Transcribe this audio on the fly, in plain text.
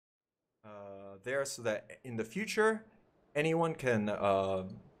there so that in the future, anyone can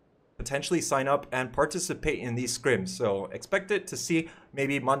potentially sign up and participate in these scrims. So expect it to see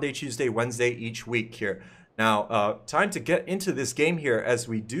maybe Monday, Tuesday, Wednesday each week here. Now, time to get into this game here, as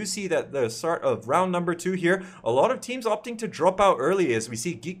we do see that the start of round number 2 here, a lot of teams opting to drop out early, as we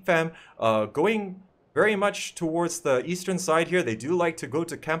see Geek fam going very much towards the eastern side here. They do like to go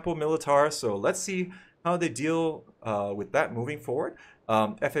to Campo Militar, so let's see how they deal with that moving forward.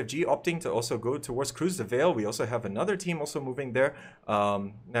 FFG opting to also go towards Cruz de Vale. We also have another team also moving there.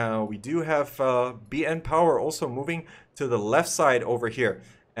 Now we do have BNPower also moving to the left side over here.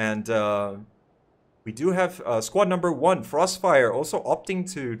 And we do have squad number 1, Frostfire, also opting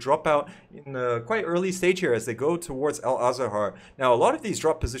to drop out in the quite early stage here as they go towards Al Azahar. Now, a lot of these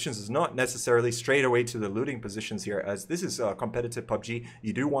drop positions is not necessarily straight away to the looting positions here, as this is competitive PUBG.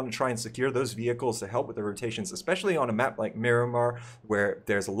 You do want to try and secure those vehicles to help with the rotations, especially on a map like Miramar, where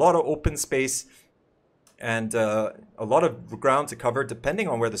there's a lot of open space and a lot of ground to cover depending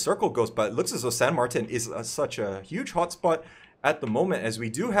on where the circle goes. But it looks as though San Martin is such a huge hotspot at the moment, as we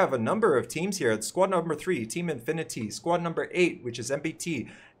do have a number of teams here. It's squad number 3, Team Infinity, squad number 8, which is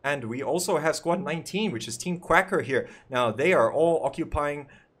MBT, and we also have squad 19, which is Team Quacker here. Now, they are all occupying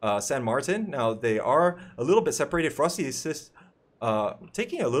San Martin. Now, they are a little bit separated. Frosty is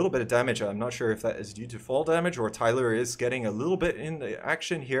taking a little bit of damage. I'm not sure if that is due to fall damage or Tyler is getting a little bit in the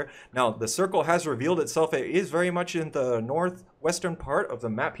action here. Now, the circle has revealed itself. It is very much in the northwestern part of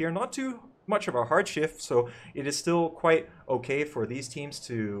the map here. Not too much of a hard shift, so it is still quite okay for these teams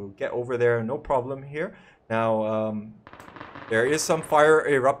to get over there, no problem here. Now there is some fire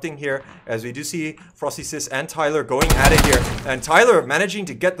erupting here, as we do see Frosty Sis and Tyler going at it here, and Tyler managing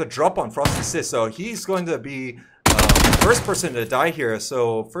to get the drop on Frosty Sis, so he's going to be the first person to die here.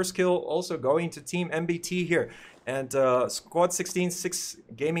 So first kill also going to Team MBT here. And squad 16-6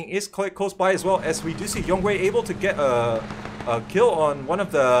 Gaming is quite close by as well, as we do see Yongwei able to get a kill on one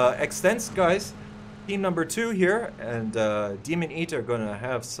of the Extense guys, team number 2 here, and Demon Eater gonna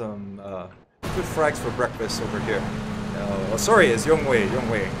have some good frags for breakfast over here. Sorry, it's Yongwei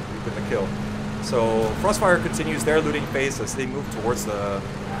with the kill. So Frostfire continues their looting phase as they move towards the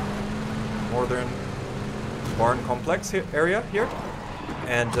northern barn complex area here.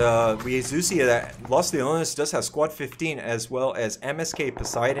 And we do see that Lost Leonis does have squad 15 as well as MSK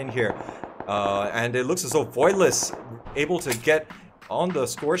Poseidon here. And it looks as though Voidless able to get on the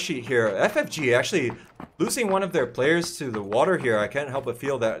score sheet here. FFG actually losing one of their players to the water here. I can't help but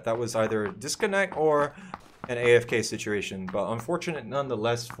feel that that was either disconnect or an AFK situation. But unfortunate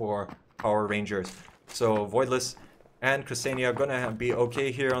nonetheless for Power Rangers. So Voidless and Chrysania are gonna be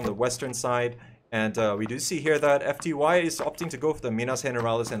okay here on the western side. And we do see here that FTY is opting to go for the Minas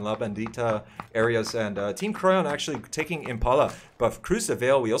Generales and La Bandita areas, and Team Crayon actually taking Impala. But for Cruz de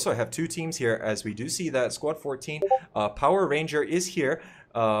Vale, we also have 2 teams here, as we do see that Squad 14, Power Ranger is here,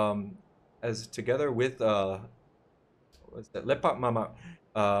 as together with what's that? Lepak Mama,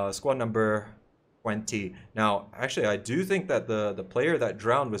 squad number 20. Now, actually, I do think that the player that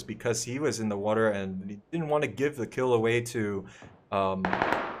drowned was because he was in the water and he didn't want to give the kill away to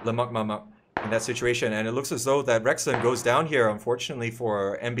Lemak Mama in that situation, and it looks as though that Rexon goes down here, unfortunately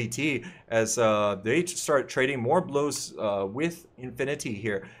for MBT, as they start trading more blows with Infinity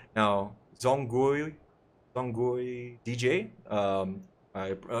here. Now, Zongui DJ,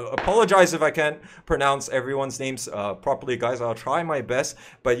 I apologize if I can't pronounce everyone's names properly, guys. I'll try my best.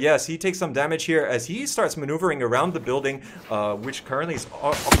 But yes, he takes some damage here as he starts maneuvering around the building, which currently is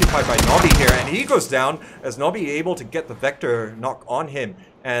occupied by Nobby here. And he goes down as Nobby able to get the Vector knock on him.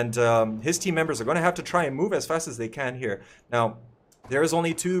 And his team members are going to have to try and move as fast as they can here. Now, there is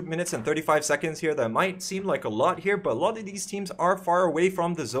only 2 minutes and 35 seconds here. That might seem like a lot here, but a lot of these teams are far away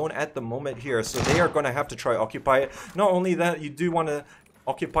from the zone at the moment here. So they are going to have to try occupy it. Not only that, you do want to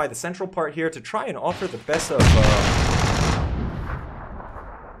occupy the central part here to try and offer the best of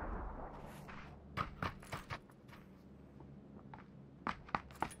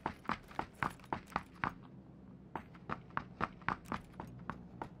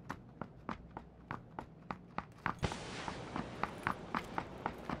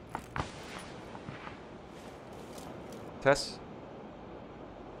test.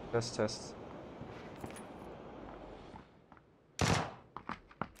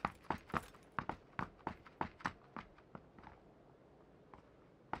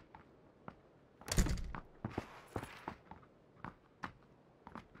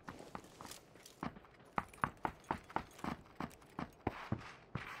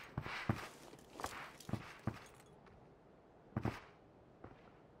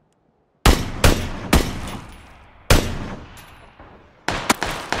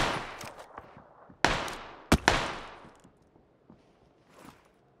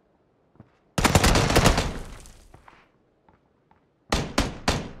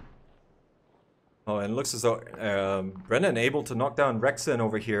 and it looks as though Brennan able to knock down Rexon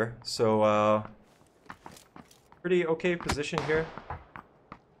over here. So, pretty okay position here.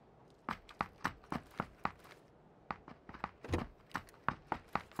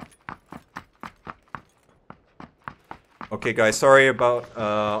 Okay, guys, sorry about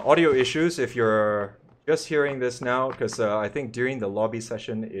audio issues if you're just hearing this now, because I think during the lobby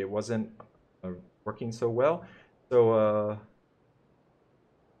session it wasn't working so well. So,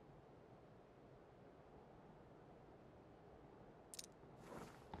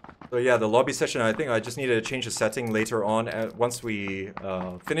 so yeah, the lobby session, I think I just needed to change the setting later on once we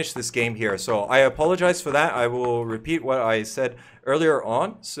finish this game here. So I apologize for that. I will repeat what I said earlier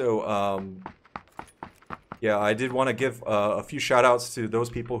on. So yeah, I did want to give a few shout outs to those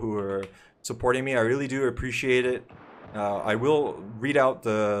people who are supporting me. I really do appreciate it. I will read out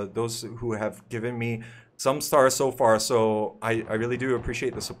those who have given me some stars so far, so I really do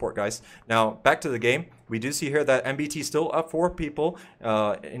appreciate the support, guys. Now, back to the game. We do see here that MBT still up 4 people,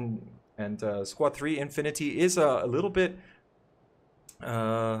 and Squad 3 Infinity is a little bit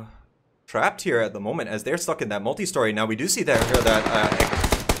trapped here at the moment, as they're stuck in that multi-story. Now, we do see that here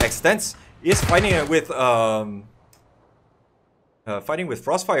that Extense is fighting with Frostfire,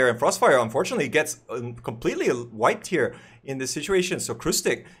 and Frostfire unfortunately gets completely wiped here in this situation. So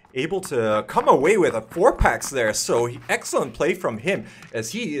Krustik able to come away with a 4-packs there. So excellent play from him,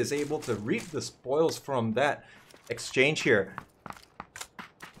 as he is able to reap the spoils from that exchange here.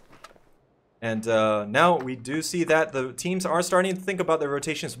 And now we do see that the teams are starting to think about their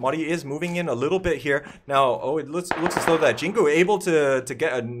rotations. Muddy is moving in a little bit here. Now, oh, it looks as though that Jingu able to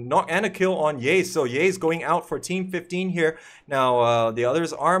get a knock and a kill on Ye. So Ye's going out for Team 15 here. Now, the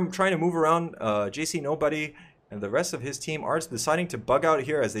others are trying to move around. JC Nobody and the rest of his team are deciding to bug out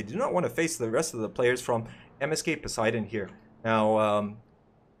here, as they do not want to face the rest of the players from MSK Poseidon here. Now,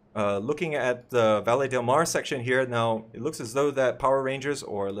 looking at the Valle Del Mar section here, now it looks as though that Power Rangers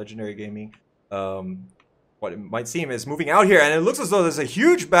or Legendary Gaming, what it might seem, is moving out here, and it looks as though there's a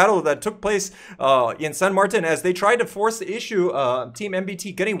huge battle that took place in San Martin, as they tried to force the issue. Team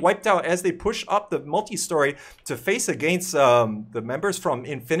MBT getting wiped out as they push up the multi-story to face against the members from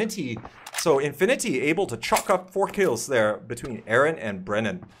Infinity. So Infinity able to chalk up 4 kills there between Aaron and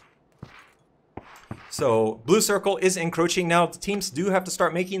Brennan. So Blue Circle is encroaching now. The teams do have to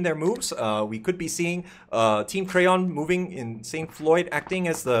start making their moves. We could be seeing Team Crayon moving in St. Floyd, acting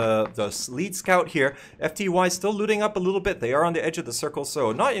as the lead scout here. FTY still looting up a little bit. They are on the edge of the circle,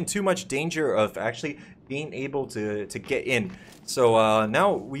 so not in too much danger of actually being able to get in. So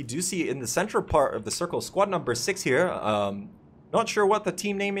now we do see in the central part of the circle, squad number 6 here. Not sure what the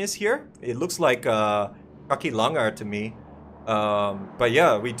team name is here. It looks like Kaki Langar to me. But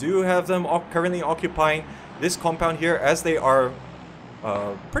yeah, we do have them currently occupying this compound here, as they are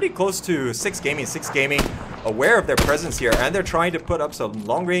pretty close to 6 Gaming, aware of their presence here, and they're trying to put up some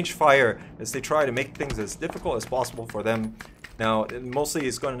long-range fire as they try to make things as difficult as possible for them. Now, mostly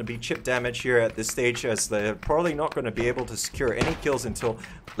it's going to be chip damage here at this stage, as they're probably not going to be able to secure any kills until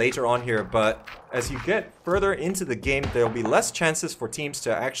later on here. But as you get further into the game, there'll be less chances for teams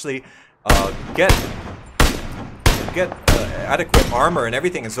to actually get adequate armor and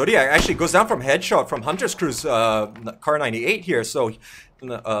everything. And Zodiac actually goes down from headshot from Hunter's Crew's Car 98 here, so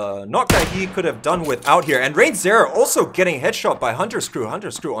not that he could have done without here. And Rain Zera also getting headshot by Hunter's Crew.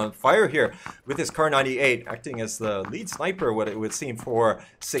 Hunter's Crew on fire here with his Car 98, acting as the lead sniper, what it would seem, for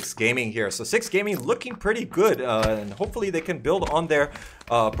 6 Gaming here. So 6 Gaming looking pretty good, and hopefully they can build on their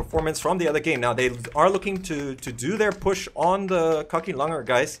performance from the other game. Now they are looking to do their push on the Kaki Langar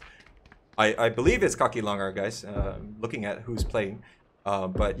guys. I believe it's Kaki Langar, guys, looking at who's playing.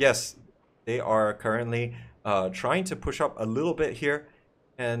 But yes, they are currently trying to push up a little bit here.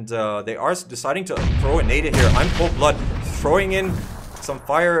 And they are deciding to throw a nade here. I'm Cold Blood throwing in some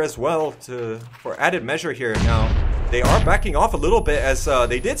fire as well for added measure here. Now, they are backing off a little bit, as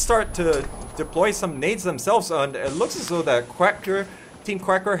they did start to deploy some nades themselves. And it looks as though that Team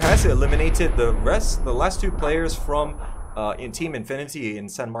Quacker has eliminated the last 2 players from in Team Infinity in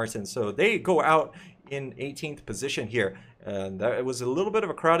San Martin. So they go out in 18th position here. And it was a little bit of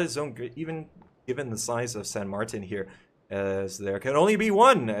a crowded zone, even given the size of San Martin here, as there can only be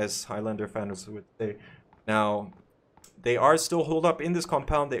one, as Highlander fans would say. Now, they are still holed up in this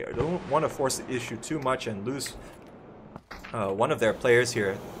compound. They don't want to force the issue too much and lose one of their players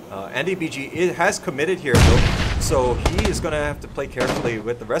here. Andy BG has committed here, though, so he is going to have to play carefully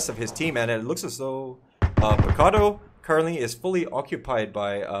with the rest of his team. And it looks as though Picado currently is fully occupied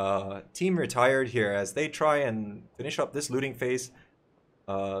by Team Retired here, as they try and finish up this looting phase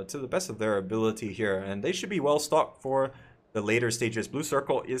to the best of their ability here. And they should be well stocked for the later stages. Blue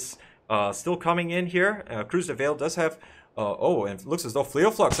Circle is still coming in here. Cruz de Vale does have... oh, and it looks as though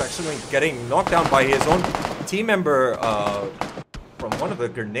Fleoflux actually getting knocked down by his own team member from one of the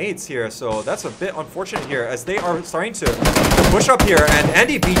grenades here. So that's a bit unfortunate here as they are starting to push up here. And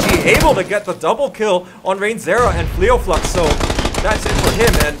Andy BG able to get the double kill on Rain Zera and Fleoflux. So that's it for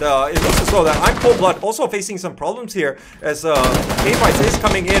him. And it looks as though that I'm Cold Blood also facing some problems here as K-Fights is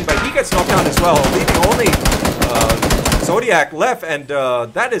coming in, but he gets knocked down as well, leaving only Zodiac left, and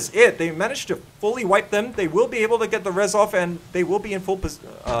that is it. They managed to fully wipe them. They will be able to get the res off, and they will be in full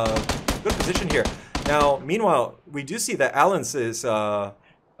good position here. Now, meanwhile, we do see that Allens is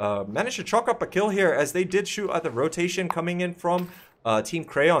managed to chalk up a kill here as they did shoot at the rotation coming in from Team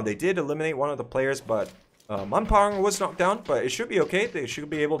Crayon. They did eliminate one of the players, but Manpang was knocked down, but it should be okay. They should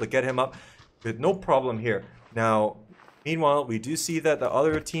be able to get him up with no problem here. Now, meanwhile, we do see that the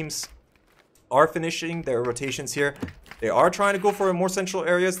other teams are finishing their rotations here. They are trying to go for more central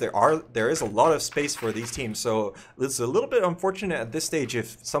areas. There is a lot of space for these teams, so it's a little bit unfortunate at this stage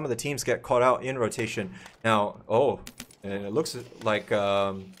if some of the teams get caught out in rotation. Now, oh, and it looks like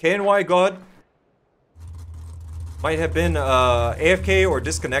KNY God might have been AFK or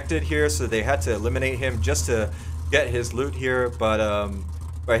disconnected here, so they had to eliminate him just to get his loot here. But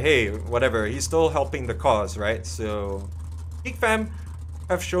hey, whatever. He's still helping the cause, right? So Geek Fam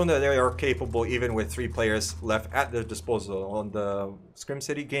have shown that they are capable even with 3 players left at their disposal. On the Scrim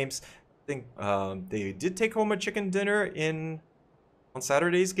City games, I think they did take home a chicken dinner on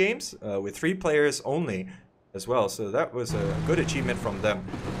Saturday's games with 3 players only as well. So that was a good achievement from them.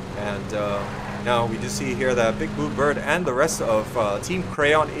 And now we do see here that Big Blue Bird and the rest of Team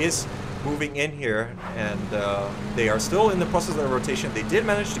Crayon is moving in here, and they are still in the process of the rotation. They did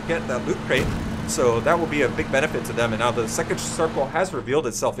manage to get that loot crate, so that will be a big benefit to them. And now the second circle has revealed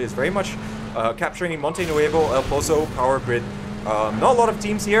itself. It is very much capturing Monte Nuevo, El Pozo, Power Grid. Not a lot of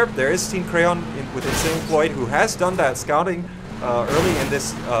teams here. There is Team Crayon with Insane Floyd, who has done that scouting early in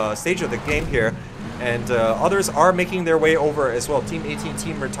this stage of the game here. And others are making their way over as well. Team 18,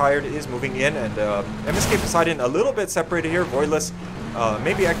 Team Retired is moving in, and MSK Poseidon a little bit separated here. Voidless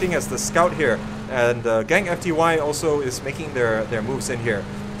maybe acting as the scout here. And Gang FTY also is making their moves in here.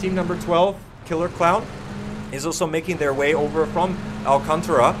 Team number 12, Killer Clown, is also making their way over from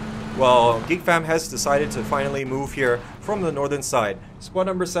Alcantara, while Geek Fam has decided to finally move here from the northern side. Squad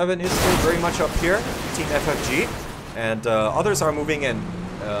number 7 is still very much up here, Team FFG, and others are moving in.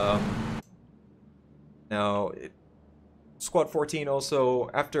 Now, Squad 14 also,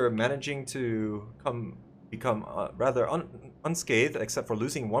 after managing to become rather unscathed, except for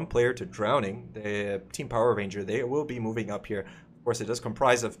losing 1 player to drowning, the Team Power Ranger, they will be moving up here. Of course, it does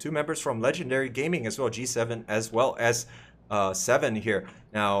comprise of 2 members from Legendary Gaming as well, G7 as well as 7 here.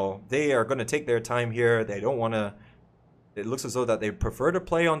 Now, they are going to take their time here. They don't want to... It looks as though that they prefer to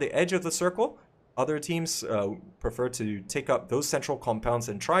play on the edge of the circle. Other teams prefer to take up those central compounds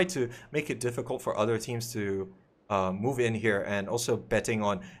and try to make it difficult for other teams to move in here, and also betting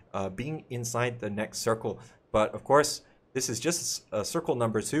on being inside the next circle. But of course, this is just circle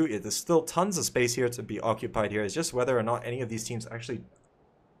number 2. There's still tons of space here to be occupied here. It's just whether or not any of these teams actually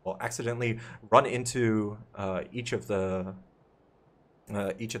will accidentally run into each of the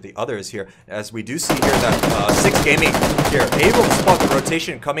others here, as we do see here that 6 Gaming here able to spot the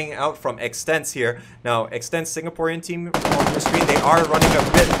rotation coming out from Extense here. Now, Extense Singaporean team on your screen, they are running a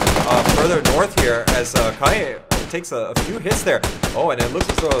bit further north here as Kai takes a few hits there. Oh, and it looks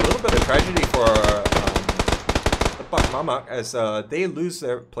as though a little bit of tragedy for the Pak Mama as they lose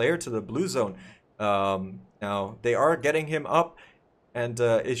their player to the blue zone. Now, they are getting him up, and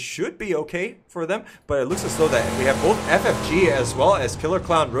it should be okay for them, but it looks as though that we have both FFG as well as Killer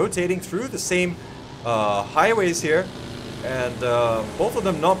Clown rotating through the same highways here, and both of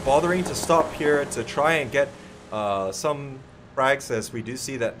them not bothering to stop here to try and get some frags, as we do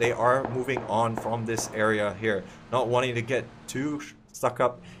see that they are moving on from this area here, not wanting to get too stuck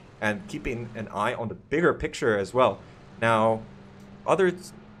up and keeping an eye on the bigger picture as well. Now,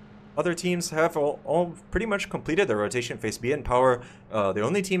 other teams have all pretty much completed their rotation phase. BNPower, the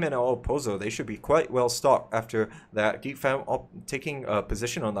only team in El Pozo, they should be quite well stocked after that. Geek Fam taking a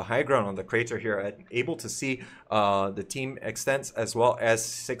position on the high ground on the crater here, and able to see the team Extents as well as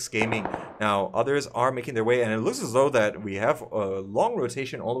 6 Gaming. Now, others are making their way, and it looks as though that we have a long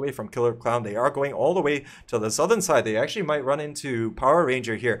rotation all the way from Killer Clown. They are going all the way to the southern side. They actually might run into Power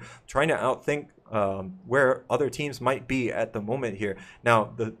Ranger here, trying to outthink where other teams might be at the moment here.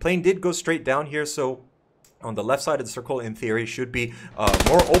 Now, the plane did go straight down here, so on the left side of the circle, in theory, should be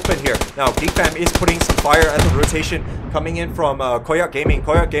more open here. Now, Geek Fam is putting some fire at the rotation coming in from Koyak Gaming.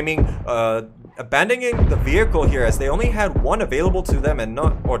 Koyak Gaming abandoning the vehicle here, as they only had one available to them and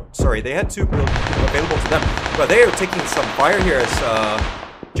not, or sorry, they had two available to them, but they are taking some fire here as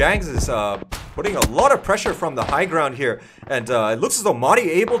Jangs is putting a lot of pressure from the high ground here, and it looks as though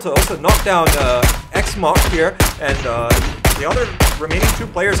Madi able to also knock down X-Mock here, and the other remaining two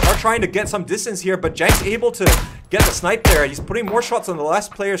players are trying to get some distance here, but Jangs able to get the snipe there. He's putting more shots on the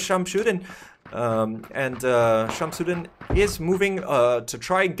last player, Shamsuddin, and Shamsuddin is moving to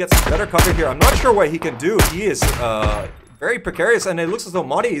try and get some better cover here. I'm not sure what he can do. He is very precarious, and it looks as though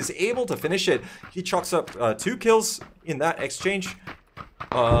Madi is able to finish it. He chalks up 2 kills in that exchange.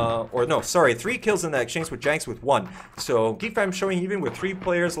 Or no, sorry, 3 kills in that exchange with Janks with 1. So Geek Fam showing even with 3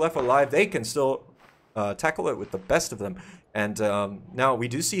 players left alive, they can still tackle it with the best of them. And now we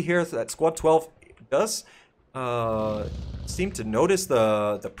do see here that Squad 12 does seem to notice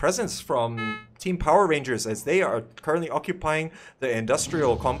the presence from Team Power Rangers, as they are currently occupying the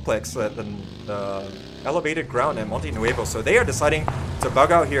industrial complex at the elevated ground at Monte Nuevo. So they are deciding to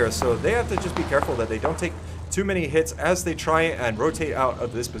bug out here. So they have to just be careful that they don't take too many hits as they try and rotate out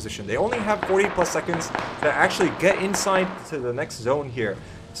of this position. They only have 40 plus seconds to actually get inside to the next zone here.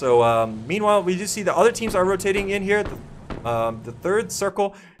 So meanwhile, we do see the other teams are rotating in here. The third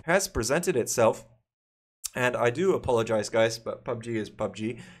circle has presented itself, and I do apologize, guys, but PUBG is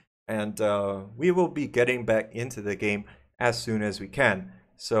PUBG, and we will be getting back into the game as soon as we can.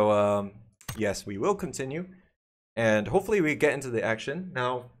 So yes, we will continue, and hopefully we get into the action.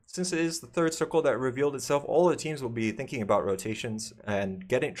 Now, since it is the third circle that revealed itself, all the teams will be thinking about rotations and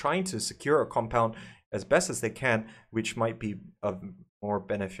trying to secure a compound as best as they can, which might be of more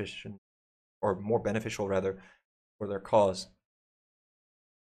beneficial rather for their cause.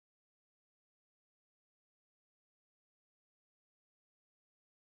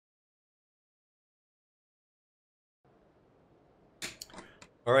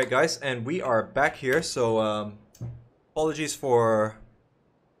 All right, guys, and we are back here. So apologies for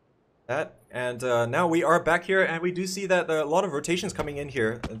that, and now we are back here, and we do see that there are a lot of rotations coming in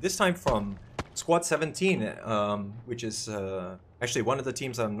here, this time from Squad 17, which is actually one of the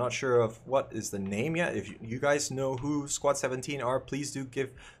teams. I'm not sure of what is the name yet. If you guys know who Squad 17 are, please do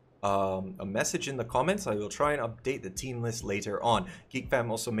give a message in the comments. I will try and update the team list later on. Geek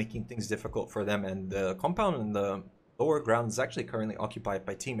Fam also making things difficult for them, and the compound in the lower ground is actually currently occupied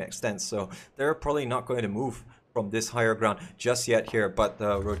by Team Extense, so they're probably not going to move from this higher ground just yet here. But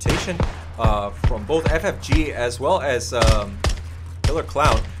the rotation from both FFG as well as Killer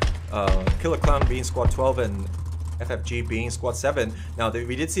Clown being Squad 12 and FFG being Squad 7. Now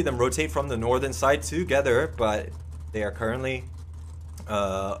we did see them rotate from the northern side together, but they are currently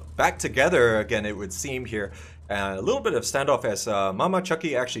back together again, it would seem here. A little bit of standoff as Mama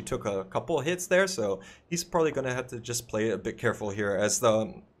Chucky actually took a couple hits there, so he's probably going to have to just play a bit careful here. As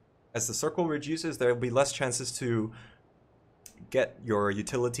the circle reduces, there will be less chances to get your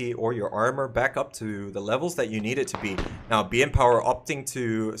utility or your armor back up to the levels that you need it to be. Now, BNPower opting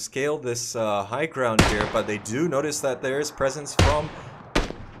to scale this high ground here, but they do notice that there is presence from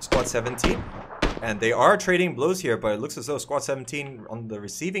Squad 17. And they are trading blows here, but it looks as though Squad 17 on the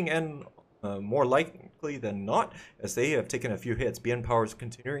receiving end, more likely than not, as they have taken a few hits. BNPower is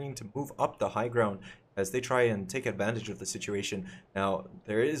continuing to move up the high ground as they try and take advantage of the situation. Now,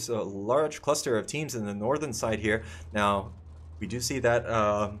 there is a large cluster of teams in the northern side here. Now, we do see that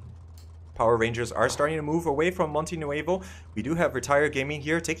Power Rangers are starting to move away from Monte Nuevo. We do have Retire Gaming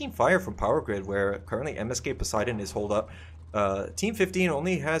here taking fire from Power Grid, where currently MSK Poseidon is holed up. Team 15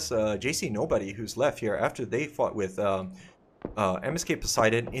 only has JC Nobody who's left here after they fought with MSK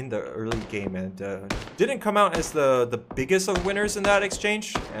Poseidon in the early game, and didn't come out as the biggest of winners in that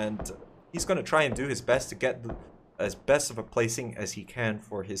exchange, and he's going to try and do his best to get as best of a placing as he can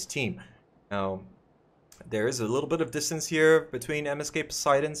for his team. Now, there is a little bit of distance here between MSK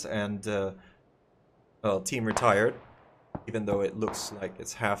Poseidons and Team Retired, even though it looks like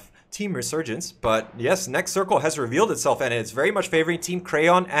it's half Team Resurgence. But yes, next circle has revealed itself, and it's very much favoring Team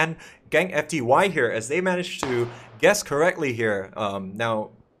Crayon and Gang FDY here, as they managed to guess correctly here. Now,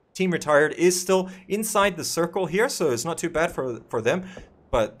 Team Retired is still inside the circle here, so it's not too bad for them,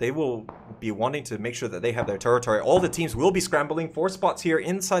 but they will be wanting to make sure that they have their territory. All the teams will be scrambling for spots here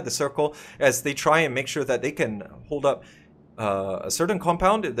inside the circle as they try and make sure that they can hold up a certain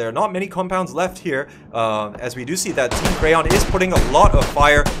compound. There are not many compounds left here, as we do see that Team Crayon is putting a lot of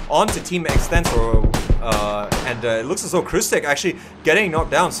fire onto Team Extense, and it looks as though Krustek actually getting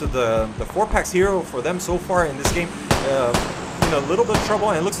knocked down. So the 4-packs hero for them so far in this game in a little bit of trouble,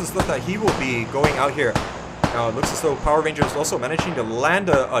 and it looks as though that he will be going out here. Now it looks as though Power Rangers also managing to land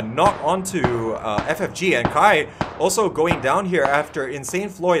a knock onto FFG, and Kai also going down here after Insane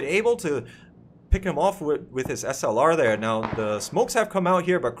Floyd able to pick him off with his SLR there. Now the smokes have come out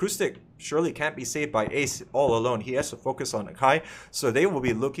here, but Krustik surely can't be saved by Ace all alone. He has to focus on Kai, so they will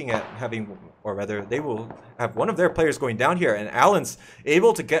be looking at having, or rather they will have one of their players going down here, and Alan's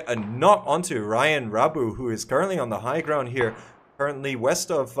able to get a knock onto Ryan Rabu, who is currently on the high ground here, currently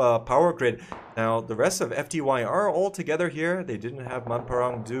west of Power Grid. Now the rest of FDY are all together here. They didn't have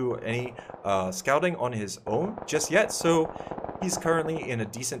Manparang do any scouting on his own just yet, so he's currently in a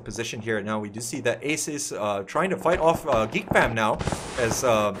decent position here. Now we do see that Ace is trying to fight off Geek Fam now, as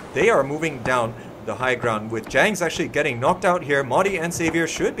they are moving down the high ground, with Jang's actually getting knocked out here. Modi and Xavier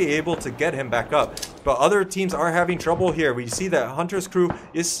should be able to get him back up, but other teams are having trouble here. We see that Hunter's crew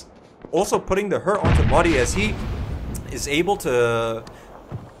is also putting the hurt onto Modi, as he is able to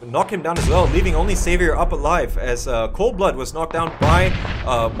knock him down as well, leaving only Xavier up alive, as Cold Blood was knocked down by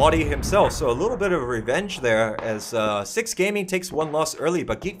Modi himself. So a little bit of revenge there, as 6 Gaming takes 1 loss early,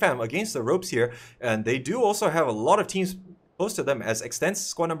 but Geek Fam against the ropes here, and they do also have a lot of teams close to them, as Extense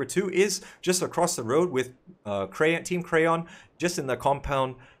squad number 2 is just across the road with Team Crayon just in the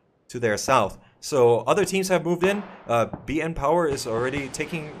compound to their south. So other teams have moved in. BNPower is already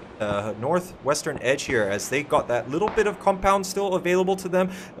taking northwestern edge here, as they got that little bit of compound still available to them.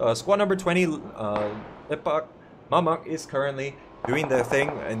 Squad number 20, Lepak Mamak, is currently doing their thing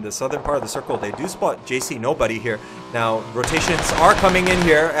in the southern part of the circle. They do spot JC Nobody here. Now rotations are coming in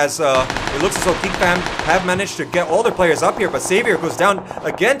here, as it looks as though Geek Fam have managed to get all their players up here, but Xavier goes down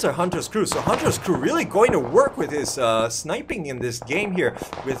again to Hunter's crew. So Hunter's crew really going to work with his sniping in this game here,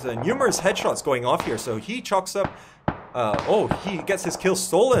 with numerous headshots going off here. So he chalks up, oh, he gets his kill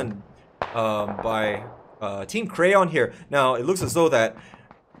stolen by Team Crayon here. Now it looks as though that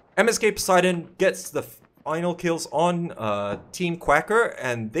MSK Poseidon gets the final kills on Team Quacker,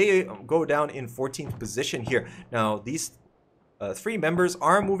 and they go down in 14th position here. Now these 3 members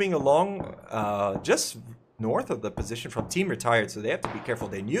are moving along just north of the position from Team Retired, so they have to be careful.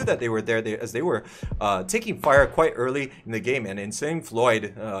 They knew that they were there, as they were taking fire quite early in the game, and Insane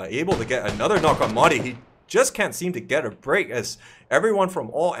Floyd able to get another knock on Modi. He just can't seem to get a break, as everyone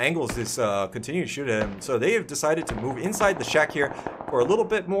from all angles is continuing to shoot at him. So they have decided to move inside the shack here for a little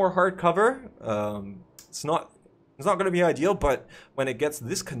bit more hard cover. It's not going to be ideal, but when it gets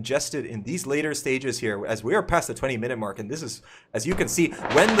this congested in these later stages here, as we are past the 20-minute mark, and this is, as you can see,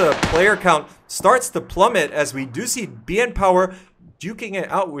 when the player count starts to plummet, as we do see BNPower duking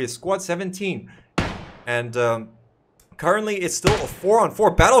it out with Squad 17. And currently it's still a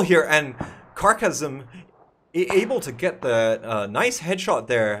 4-on-4 battle here, and Karkazm able to get the nice headshot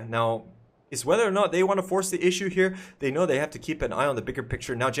there. Now, is whether or not they want to force the issue here. They know they have to keep an eye on the bigger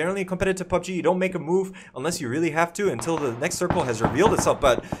picture. Now, generally in competitive PUBG, you don't make a move unless you really have to, until the next circle has revealed itself.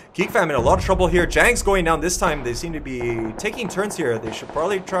 But Geek Fam in a lot of trouble here. Jang's going down this time. They seem to be taking turns here. They should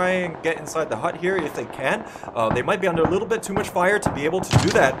probably try and get inside the hut here if they can. They might be under a little bit too much fire to be able to do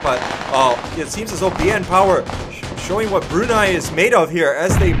that, but it seems as though BNPower showing what Brunei is made of here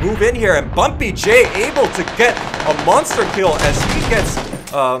as they move in here, and Bumpy J able to get a monster kill as he gets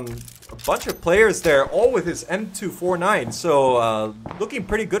bunch of players there, all with his M249, so looking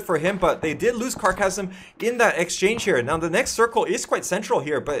pretty good for him. But they did lose Karkazm in that exchange here. Now the next circle is quite central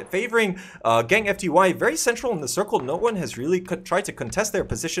here, but favoring Gang FTY, very central in the circle. No one has really tried to contest their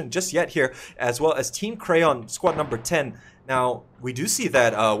position just yet here, as well as Team Crayon, squad number 10. Now, we do see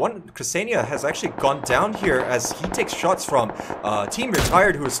that one Chrysania has actually gone down here, as he takes shots from Team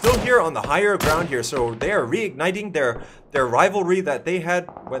Retired, who is still here on the higher ground here. So they are reigniting their rivalry that they had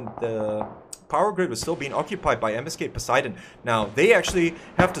when the power grid was still being occupied by MSK Poseidon. Now, they actually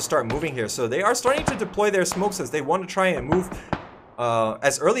have to start moving here. So they are starting to deploy their smokes, as they want to try and move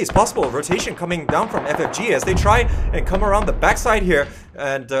as early as possible. Rotation coming down from FFG as they try and come around the backside here.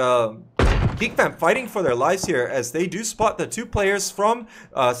 And Geek Fam fighting for their lives here, as they do spot the 2 players from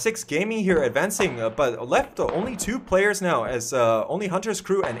 6 Gaming here advancing, but left only 2 players now, as only Hunter's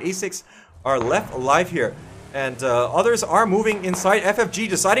crew and A6 are left alive here. And others are moving inside. FFG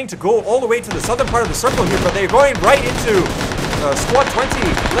deciding to go all the way to the southern part of the circle here, but they're going right into Squad 20,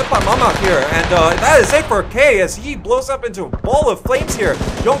 Lepa Mamak here. And that is it for K, as he blows up into a ball of flames here.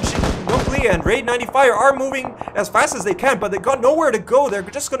 Youngli and Raid 95 are moving as fast as they can, but they got nowhere to go. They're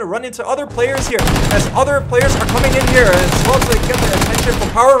just going to run into other players here, as other players are coming in here, as well as they get the attention from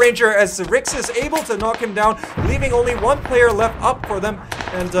Power Ranger, as Rix is able to knock him down, leaving only 1 player left up for them.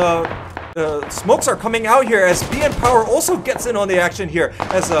 And smokes are coming out here, as BNPower also gets in on the action here,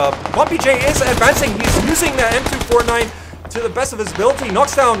 as Bumpy J is advancing. He's using the M249 to the best of his ability,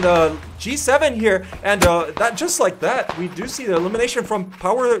 knocks down G7 here, and that just like that, we do see the elimination from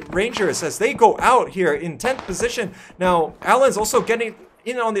Power Rangers as they go out here in 10th position. Now, Alan's also getting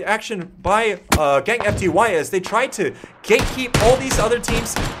in on the action by Gang FTY as they try to gatekeep all these other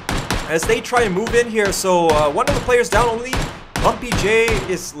teams as they try and move in here. So one of the players down only. Bumpy J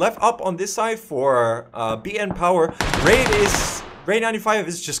is left up on this side for BNPower. Ray 95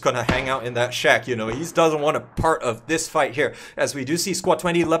 is just gonna hang out in that shack, you know. He doesn't want a part of this fight here. As we do see Squad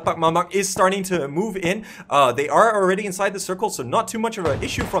 20, Lepak Mamak is starting to move in. They are already inside the circle, so not too much of an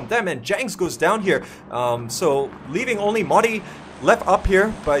issue from them. And Jangs goes down here, so leaving only Modi left up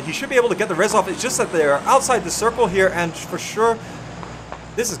here, but he should be able to get the res off. It's just that they're outside the circle here, and for sure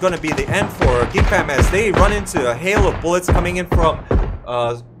this is going to be the end for Geek Fam as they run into a hail of bullets coming in from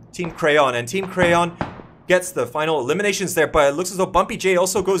Team Crayon. And Team Crayon gets the final eliminations there, but it looks as though Bumpy J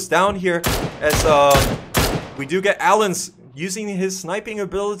also goes down here as we do get Allen's using his sniping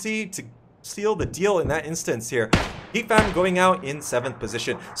ability to seal the deal in that instance here. Geek Fam going out in 7th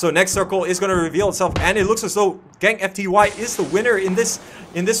position. So next circle is going to reveal itself, and it looks as though Gang FTY is the winner in this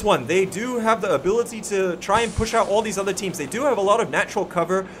one. They do have the ability to try and push out all these other teams. They do have a lot of natural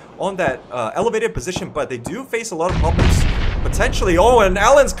cover on that elevated position, but they do face a lot of problems potentially. Oh, and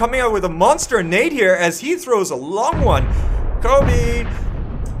Allen's coming out with a monster nade here as he throws a long one. Kobe!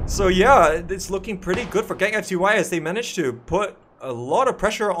 So yeah, it's looking pretty good for Gang FTY as they manage to put a lot of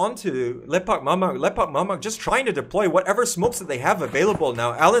pressure onto Lepak Mamak. Lepak Mamak just trying to deploy whatever smokes that they have available.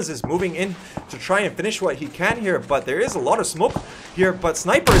 Now Allen's is moving in to try and finish what he can here, but there is a lot of smoke here. But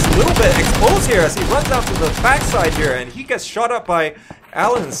Sniper is a little bit exposed here as he runs out to the backside here, and he gets shot up by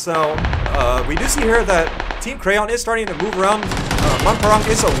Allen. So we do see here that Team Crayon is starting to move around. Mamparang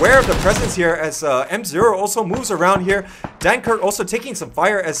is aware of the presence here as M0 also moves around here. Dankirk also taking some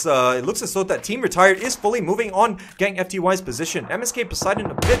fire as it looks as though that Team Retired is fully moving on Gang FTY's position. MSK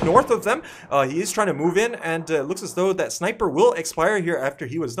Poseidon a bit north of them. He is trying to move in, and it looks as though that Sniper will expire here after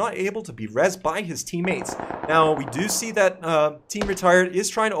he was not able to be rezzed by his teammates. Now we do see that Team Retired is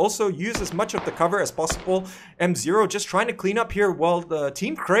trying to also use as much of the cover as possible. M0 just trying to clean up here while the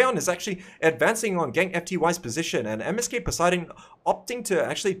Team Crayon is actually advancing on Gang FTY's position, and MSK Poseidon opting to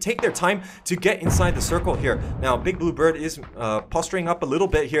actually take their time to get inside the circle here. Now Big Blue Bird is posturing up a little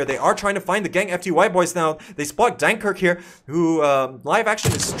bit here. They are trying to find the Gang FTY boys now. They spot Dankirk here, who live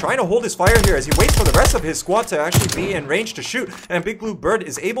action is trying to hold his fire here as he waits for the rest of his squad to actually be in range to shoot, and Big Blue Bird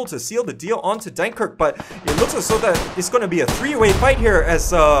is able to seal the deal onto Dankirk. But it looks as though that it's going to be a three-way fight here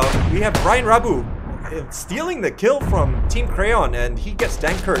as we have Brian Rabu stealing the kill from Team Crayon, and he gets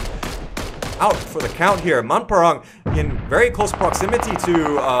Dankirk out for the count here. Manparang in very close proximity to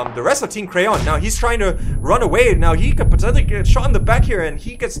the rest of Team Crayon. Now he's trying to run away. Now he could potentially get shot in the back here, and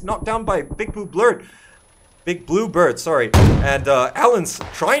he gets knocked down by Big Blue Bird, sorry. And Allen's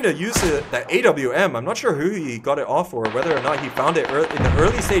trying to use that AWM. I'm not sure who he got it off or whether or not he found it in the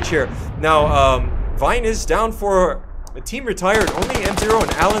early stage here. Now Vine is down for Team Retired. Only M0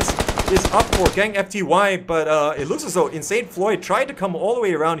 and Allen's is up for Gang FTY, but it looks as though Insane Floyd tried to come all the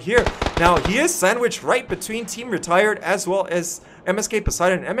way around here. Now he is sandwiched right between Team Retired as well as MSK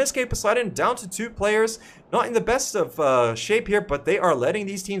Poseidon. MSK Poseidon down to 2 players, not in the best of shape here, but they are letting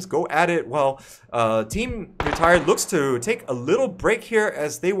these teams go at it while Team Retired looks to take a little break here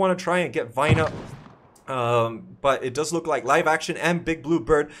as they want to try and get Vine up. But it does look like Live Action and Big Blue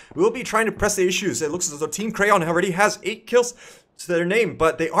Bird will be trying to press the issues. It looks as though Team Crayon already has 8 kills to their name,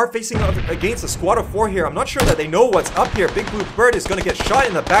 but they are facing up against a squad of 4 here. I'm not sure that they know what's up here. Big Blue Bird is going to get shot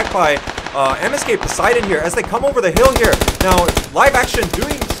in the back by MSK Poseidon here as they come over the hill here. Now, Live Action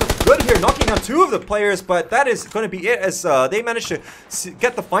doing some good here, knocking down 2 of the players, but that is going to be it as they manage to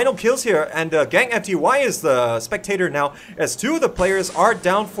get the final kills here. And Gang FTY is the spectator now as 2 of the players are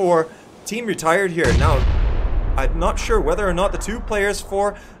down for Team Retired here. Now, I'm not sure whether or not the 2 players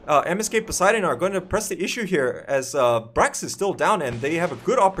for MSK Poseidon are going to press the issue here as Brax is still down and they have a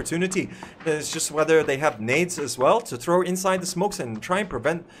good opportunity. It's just whether they have nades as well to throw inside the smokes and try and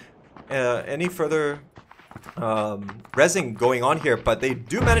prevent any further rezzing going on here. But they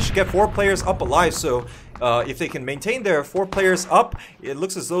do manage to get 4 players up alive, so if they can maintain their 4 players up, it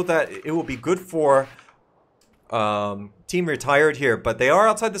looks as though that it will be good for Team Retired here. But they are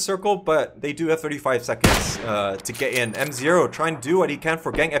outside the circle, but they do have 35 seconds to get in. M0 trying to do what he can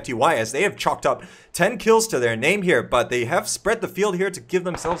for Gang FTY as they have chalked up 10 kills to their name here, but they have spread the field here to give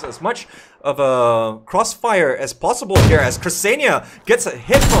themselves as much of a crossfire as possible here as Cresania gets a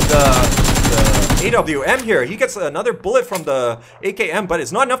hit from the AWM here. He gets another bullet from the AKM, but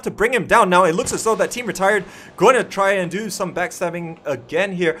it's not enough to bring him down. Now it looks as though that Team Retired going to try and do some backstabbing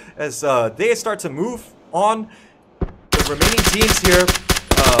again here as they start to move on. The remaining teams here,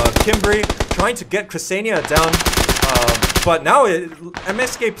 Kimbri trying to get Cresania down. but now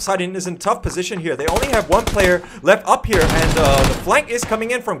MSK Poseidon is in tough position here. They only have one player left up here, and the flank is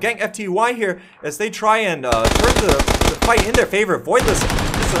coming in from Gang FTY here as they try and turn the fight in their favor. Voidless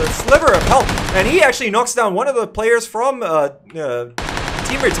is a sliver of health, and he actually knocks down one of the players from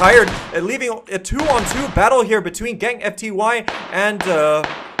Team Retired, leaving a 2-on-2 battle here between Gang FTY and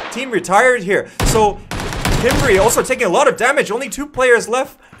Team Retired here. So Himbri also taking a lot of damage. Only 2 players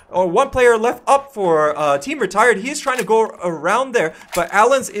left, or 1 player left up for Team Retired. He's trying to go around there, but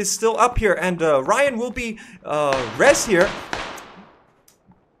Allen's is still up here, and Ryan will be res here.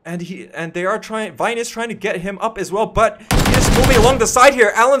 And they are trying. Vine is trying to get him up as well, but he is moving along the side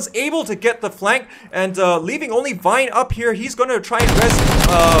here. Allen's able to get the flank, and leaving only Vine up here. He's going to try and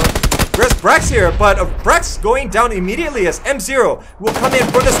res Brax here, but Brax going down immediately as M0 will come in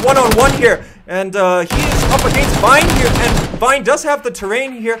for this one-on-one here, and he is up against Vine here, and Vine does have the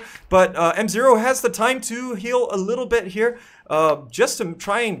terrain here, but M0 has the time to heal a little bit here, just to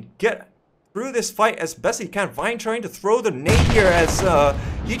try and get through this fight as best he can. Vine trying to throw the nade here as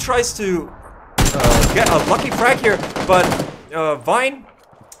he tries to get a lucky frag here, but Vine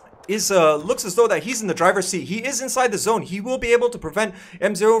is looks as though that he's in the driver's seat. He is inside the zone. He will be able to prevent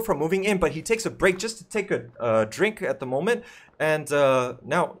M0 from moving in, but he takes a break just to take a drink at the moment. And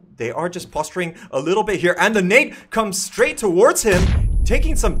now they are just posturing a little bit here, and the nade comes straight towards him,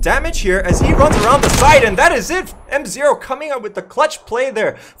 taking some damage here as he runs around the side, and that is it. M0 coming up with the clutch play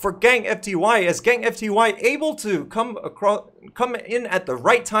there for Gang FTY, as Gang FTY able to come in at the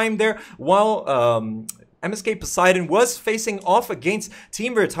right time there, while MSK Poseidon was facing off against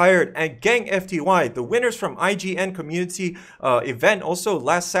Team Retired and Gang FTY. The winners from IGN community event also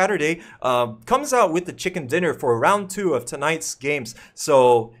last Saturday comes out with the chicken dinner for round 2 of tonight's games.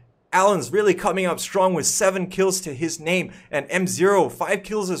 So Allen's really coming up strong with 7 kills to his name, and M0 5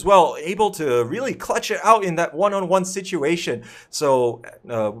 kills as well, able to really clutch it out in that one-on-one situation. So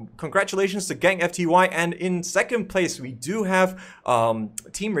congratulations to Gang FTY, and in second place we do have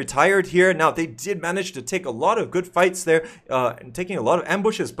Team Retired here. Now they did manage to take a lot of good fights there, and taking a lot of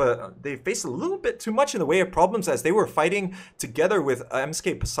ambushes, but they faced a little bit too much in the way of problems as they were fighting together with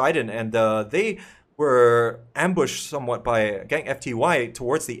MSK Poseidon, and they were ambushed somewhat by Gang FTY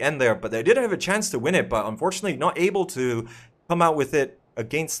towards the end there, but they did have a chance to win it, but unfortunately not able to come out with it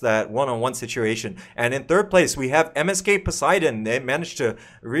against that one-on-one situation. And in third place we have MSK Poseidon. They managed to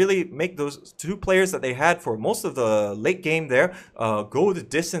really make those 2 players that they had for most of the late game there go the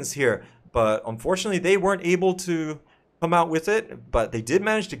distance here, but unfortunately they weren't able to come out with it, but they did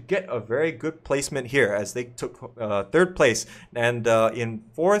manage to get a very good placement here as they took third place. And in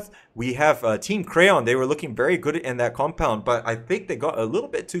fourth we have Team Crayon. They were looking very good in that compound, but I think they got a little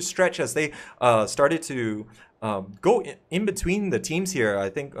bit too stretched as they started to go in between the teams here. I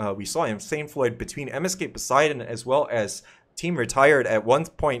think we saw Insane Floyd between MSK Poseidon as well as Team Retired at one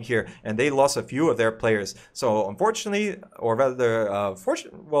point here, and they lost a few of their players. So unfortunately, or rather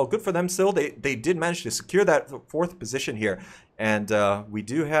well, good for them still, they did manage to secure that 4th position here. And we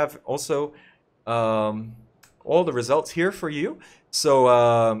do have also all the results here for you.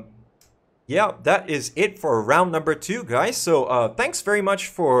 So yeah, that is it for round number 2, guys. So thanks very much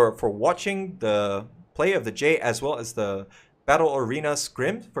for watching the play of the J as well as the Battle Arena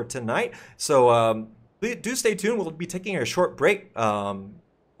Scrim for tonight. So do stay tuned. We'll be taking a short break.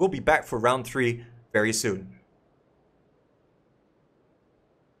 We'll be back for round 3 very soon.